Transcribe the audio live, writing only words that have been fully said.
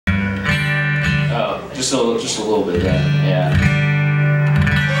Just a little bit there. Yeah.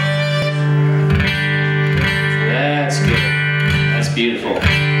 That's good. That's beautiful.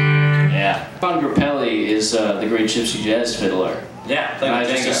 Yeah. Stefan Grappelli is the great gypsy jazz fiddler. Yeah. And I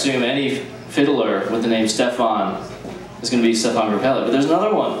just assume any fiddler with the name Stefan is going to be Stefan Grappelli. But there's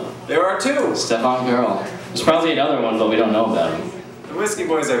another one. There are two. Stefan Girl. There's probably another one, but we don't know about him. The Whiskey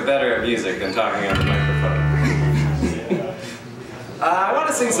Boys are better at music than talking on the microphone. I want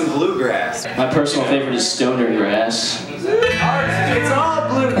to sing some bluegrass. My personal favorite is stoner grass. It's all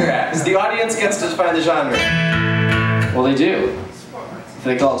bluegrass. The audience gets to define the genre. Well, they do. If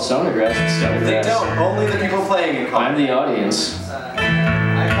they call it stoner grass, it's stoner grass. They don't. Only the people playing it call it. I'm the audience.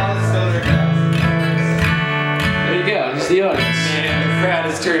 I call it stoner grass. There you go. He's the audience. Man, the crowd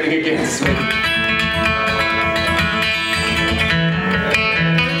is turning against me.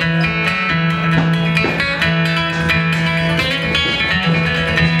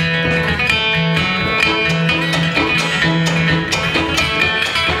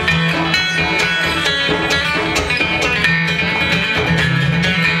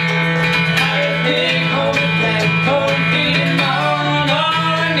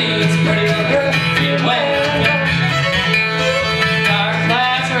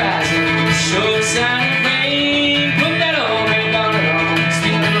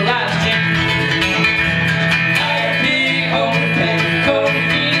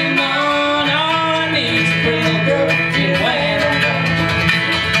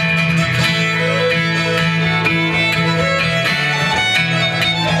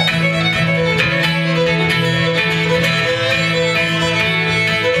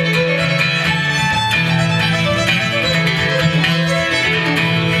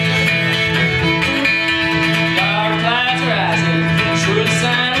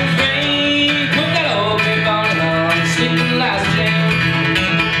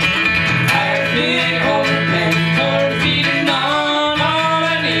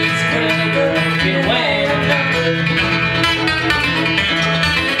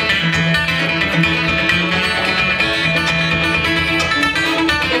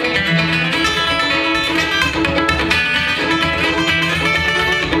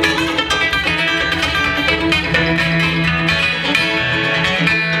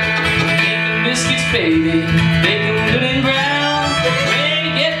 Baby, bake 'em good and brown. Where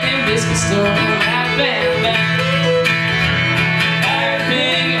you get them biscuits done? Bam, bam. Fire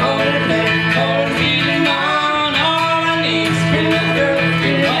pig, old pig, corn feeding on. All I need is a pretty little girl,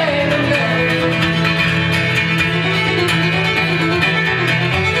 get away and go.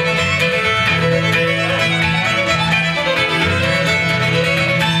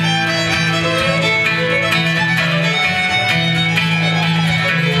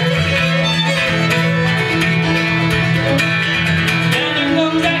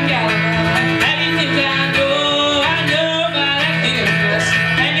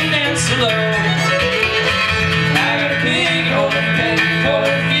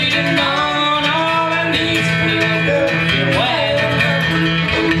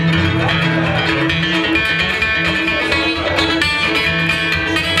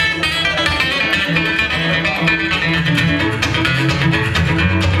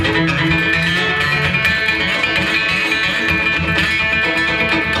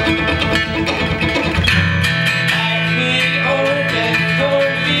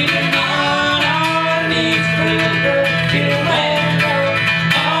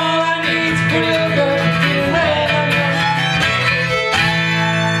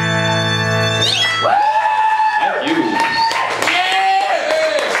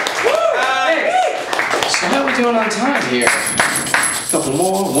 On time here. A couple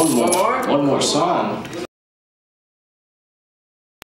more, one more song.